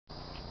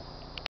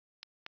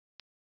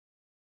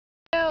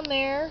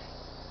there.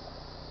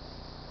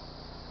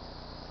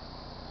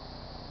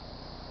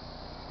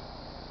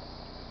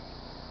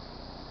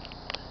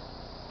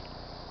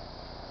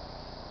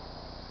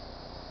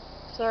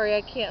 Sorry,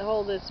 I can't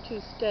hold this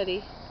too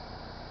steady.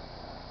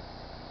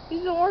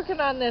 He's been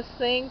working on this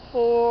thing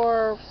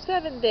for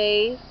 7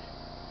 days.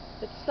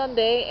 It's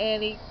Sunday,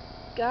 and he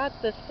got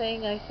the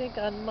thing, I think,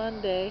 on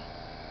Monday.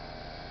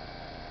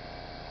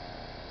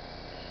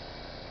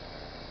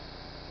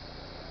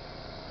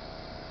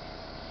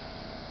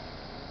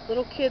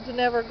 Little kids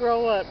never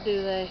grow up,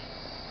 do they?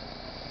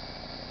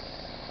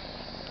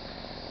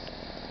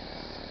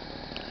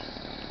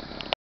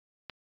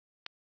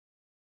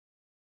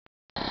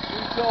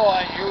 New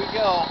toy, here we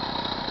go.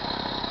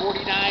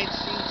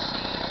 49cc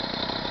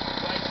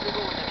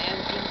bicycle with an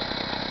engine,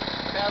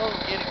 pedal to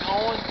get it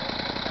going.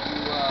 You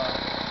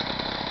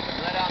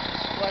let out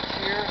this clutch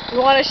here. You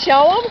want to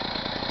show them?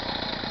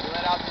 You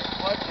let out this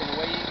clutch and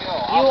away you go.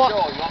 I'll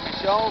show you. You want me to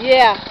show them?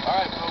 Yeah.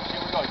 Alright folks,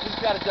 here we go. Just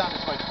got it done.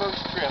 It's my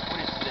first trip. What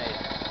is today?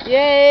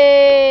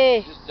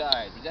 Yay! Just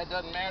died. But that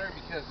doesn't matter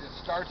because it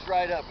starts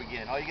right up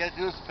again. All you got to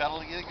do is pedal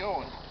to get it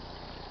going.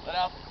 Let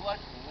out the clutch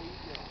and away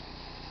you go.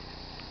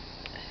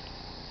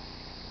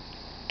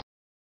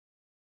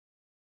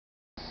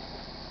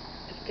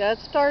 It's got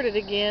started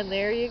again.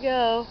 There you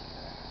go.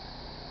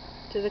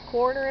 To the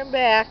corner and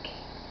back.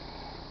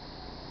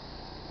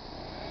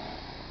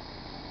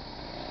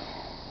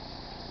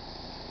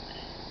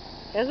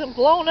 Hasn't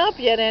blown up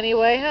yet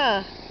anyway,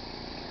 huh?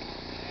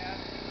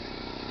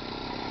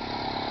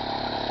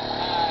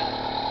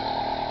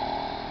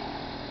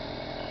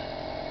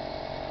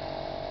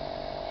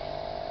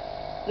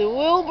 The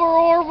Wilbur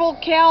Orville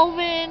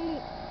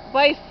Calvin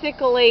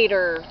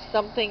Bicyclator,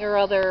 something or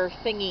other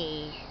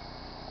thingy.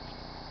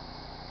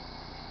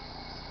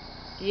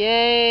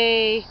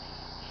 Yay!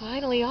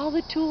 Finally, all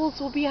the tools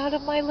will be out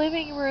of my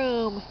living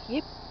room.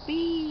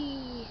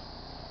 Yippee!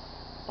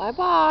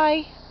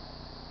 Bye-bye.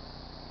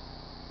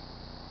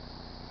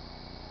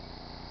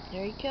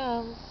 There he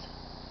comes.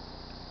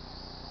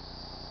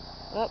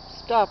 Oh,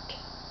 stopped.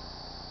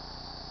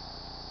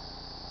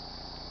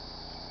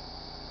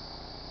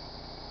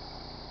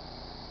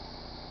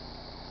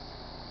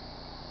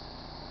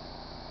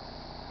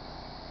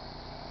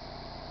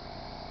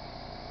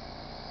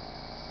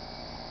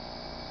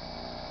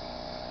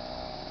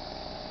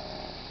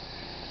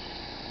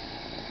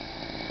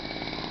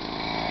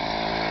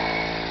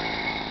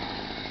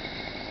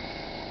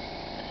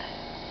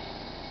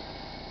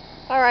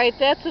 Alright,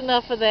 that's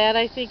enough of that.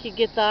 I think you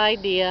get the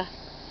idea.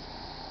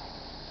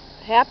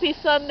 Happy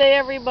Sunday,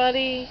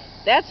 everybody.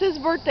 That's his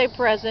birthday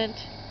present.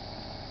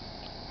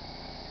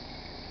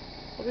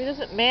 Hope he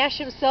doesn't mash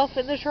himself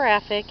into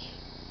traffic.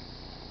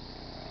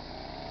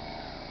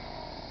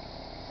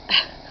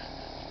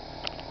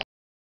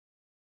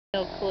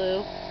 No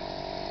clue.